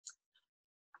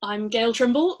I'm Gail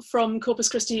Trimble from Corpus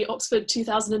Christi, Oxford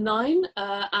 2009,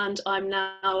 and I'm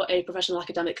now a professional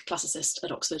academic classicist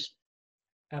at Oxford.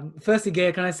 Firstly,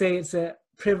 Gail, can I say it's a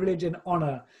privilege and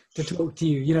honour to talk to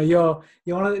you. You know,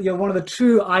 you're one of the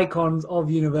true icons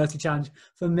of University Challenge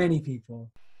for many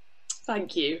people.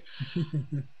 Thank you.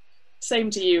 Same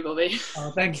to you, Bobby.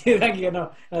 Oh, thank you.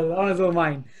 No, the honour's all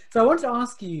mine. So I wanted to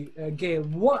ask you, Gail,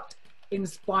 what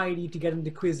inspired you to get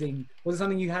into quizzing? Was it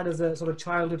something you had as a sort of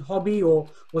childhood hobby, or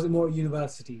was it more at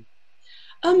university?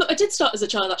 I did start as a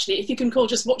child, actually, if you can call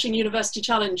just watching University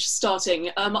Challenge starting.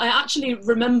 I actually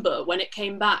remember when it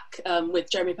came back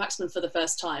with Jeremy Paxman for the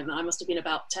first time. I must have been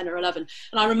about 10 or 11.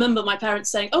 And I remember my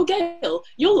parents saying, "Oh, Gail,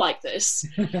 you'll like this."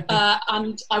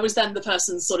 And I was then the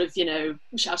person sort of,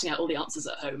 shouting out all the answers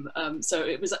at home. So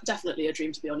it was definitely a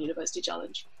dream to be on University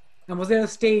Challenge. And was there a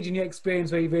stage in your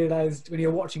experience where you realised when you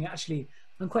were watching, actually,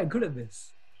 I'm quite good at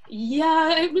this?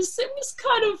 Yeah, it was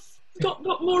kind of got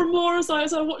more and more as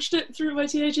I watched it through my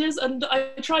teenage years, and I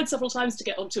tried several times to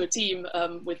get onto a team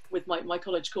with my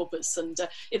college corpus, and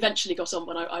eventually got on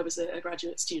when I was a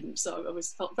graduate student. So I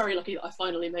felt very lucky that I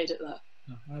finally made it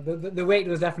there. The wait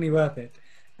was definitely worth it.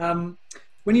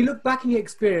 When you look back in your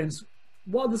experience,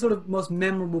 what are the sort of most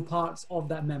memorable parts of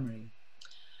that memory?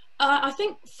 I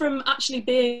think from actually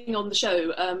being on the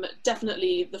show,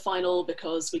 definitely the final,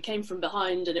 because we came from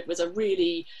behind and it was a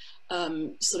really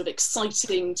sort of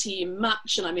exciting team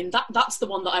match. And I mean, that's the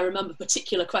one that I remember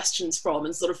particular questions from,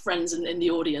 and sort of friends in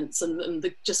the audience, and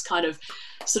the just kind of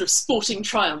sort of sporting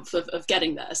triumph of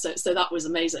getting there. So that was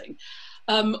amazing.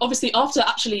 Obviously, after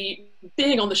actually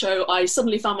being on the show, I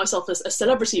suddenly found myself as a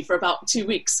celebrity for about 2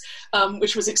 weeks,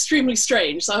 which was extremely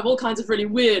strange. So I have all kinds of really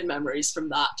weird memories from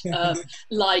that,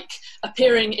 like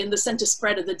appearing in the centre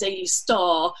spread of the Daily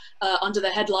Star under the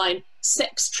headline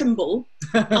 "Sex Trimble."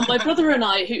 And my brother and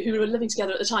I, who were living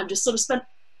together at the time, just sort of spent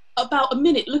about a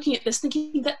minute looking at this,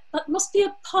 thinking that must be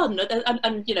a pun,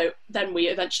 and then we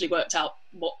eventually worked out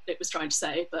what it was trying to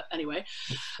say, but anyway.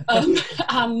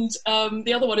 And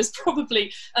the other one is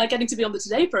probably getting to be on the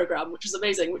Today programme, which was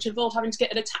amazing, which involved having to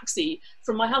get in a taxi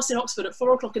from my house in Oxford at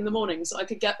 4 o'clock in the morning so I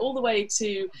could get all the way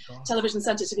to Television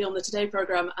Centre to be on the Today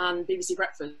programme and BBC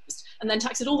Breakfast, and then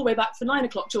taxied all the way back for 9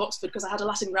 o'clock to Oxford because I had a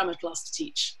Latin grammar class to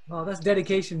teach. Wow, that's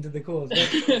dedication to the cause.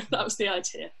 That was the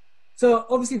idea. So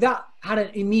obviously that had an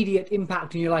immediate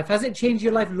impact in your life. Has it changed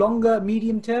your life longer,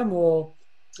 medium term, or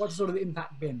what's sort of the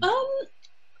impact been?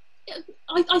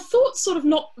 I thought sort of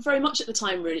not very much at the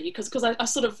time, really, because I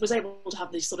sort of was able to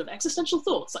have these sort of existential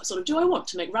thoughts, like sort of, do I want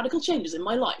to make radical changes in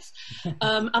my life?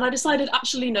 And I decided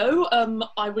actually no.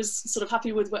 I was sort of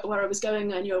happy with where I was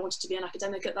going. I knew I wanted to be an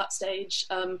academic at that stage.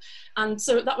 And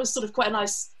so that was sort of quite a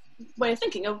nice way of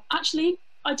thinking of, actually,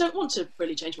 I don't want to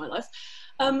really change my life.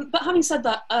 But having said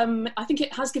that, I think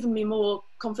it has given me more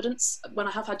confidence when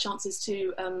I have had chances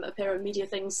to appear in media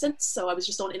things since. So I was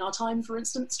just on In Our Time, for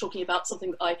instance, talking about something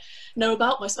that I know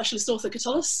about, my specialist author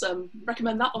Catullus.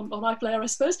 Recommend that on iPlayer, I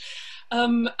suppose.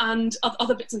 And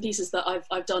other bits and pieces that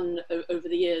I've done over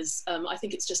the years. I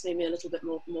think it's just made me a little bit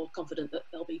more confident that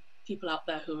there'll be people out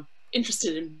there who are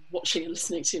interested in watching and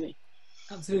listening to me.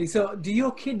 Absolutely. So do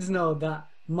your kids know that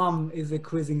Mum is a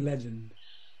quizzing legend?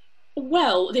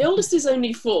 Well, the oldest is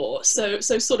only 4, so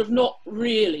sort of not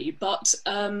really, but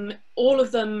all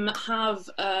of them have,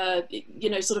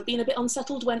 sort of been a bit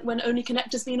unsettled when Only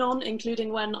Connect has been on,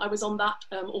 including when I was on that,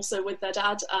 also with their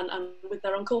dad and with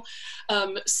their uncle.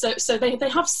 So they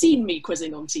have seen me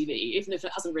quizzing on TV, even if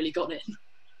it hasn't really gone in.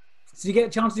 So you get a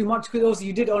chance to do much quiz. Also,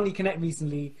 you did Only Connect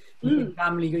recently, your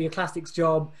family, you got your classics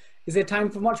job. Is there time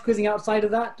for much quizzing outside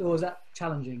of that, or is that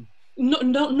challenging?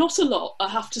 Not a lot, I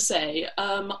have to say.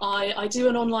 I do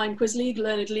an online quiz league,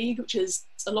 Learned League, which is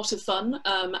a lot of fun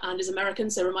and is American,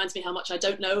 so it reminds me how much I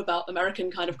don't know about American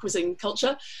kind of quizzing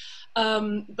culture.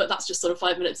 But that's just sort of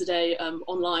 5 minutes a day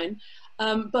online.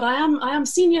 But I am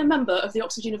senior member of the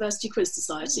Oxford University Quiz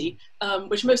Society,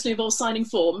 which mostly involves signing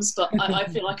forms, but I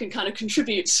feel I can kind of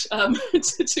contribute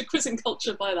to quizzing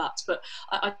culture by that. But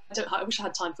I wish I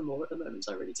had time for more at the moment,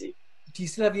 I really do. Do you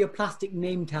still have your plastic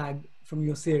name tag from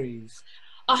your series?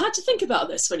 I had to think about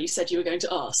this when you said you were going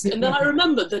to ask, and then I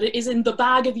remembered that it is in the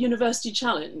bag of University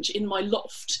Challenge in my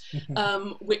loft,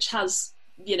 which has,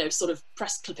 sort of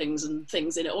press clippings and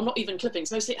things in it, or not even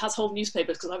clippings, mostly it has whole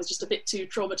newspapers because I was just a bit too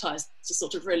traumatised to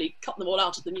sort of really cut them all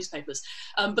out of the newspapers.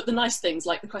 But the nice things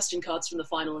like the question cards from the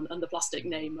final and the plastic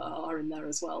name are in there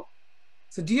as well.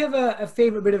 So do you have a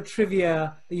favourite bit of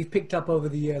trivia that you've picked up over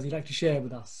the years you'd like to share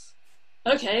with us?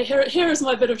 Okay, here is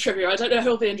my bit of trivia. I don't know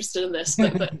who'll be interested in this,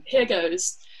 but here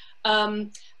goes.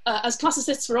 as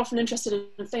classicists, we're often interested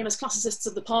in famous classicists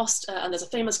of the past, and there's a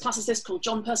famous classicist called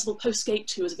John Percival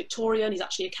Postgate, who was a Victorian. He's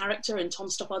actually a character in Tom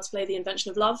Stoppard's play The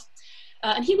Invention of Love.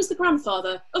 And he was the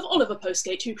grandfather of Oliver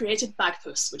Postgate, who created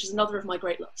Bagpuss, which is another of my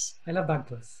great loves. I love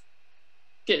Bagpuss.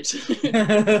 Good.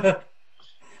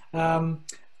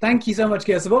 Thank you so much,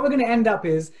 Gail. So what we're going to end up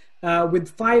is with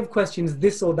 5 questions,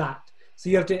 this or that. So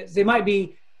you have to, so it might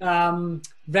be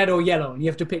red or yellow, and you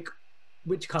have to pick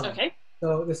which color. Okay.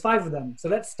 So there's 5 of them. So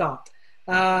let's start.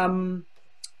 Let's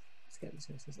get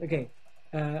this. Okay.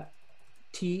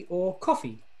 Tea or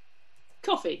coffee?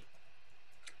 Coffee.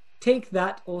 Take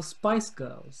That or Spice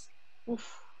Girls?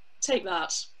 Oof. Take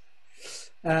That.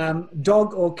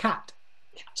 Dog or cat?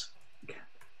 Cat.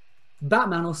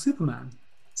 Batman or Superman?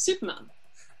 Superman.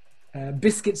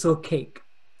 Biscuits or cake?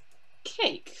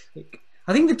 Cake.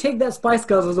 I think the Take That Spice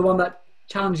Girls was the one that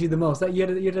challenged you the most. That you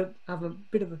had to have a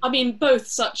bit of a... I mean, both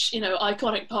such, you know,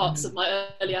 iconic parts of my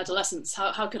early adolescence.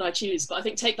 How could I choose? But I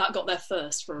think Take That got there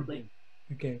first, probably.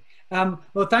 Okay.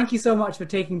 Well, thank you so much for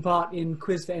taking part in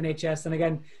Quiz for NHS. And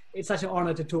again, it's such an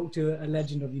honour to talk to a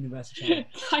legend of university.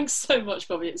 Thanks so much,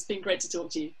 Bobby. It's been great to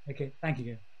talk to you. Okay. Thank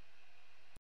you.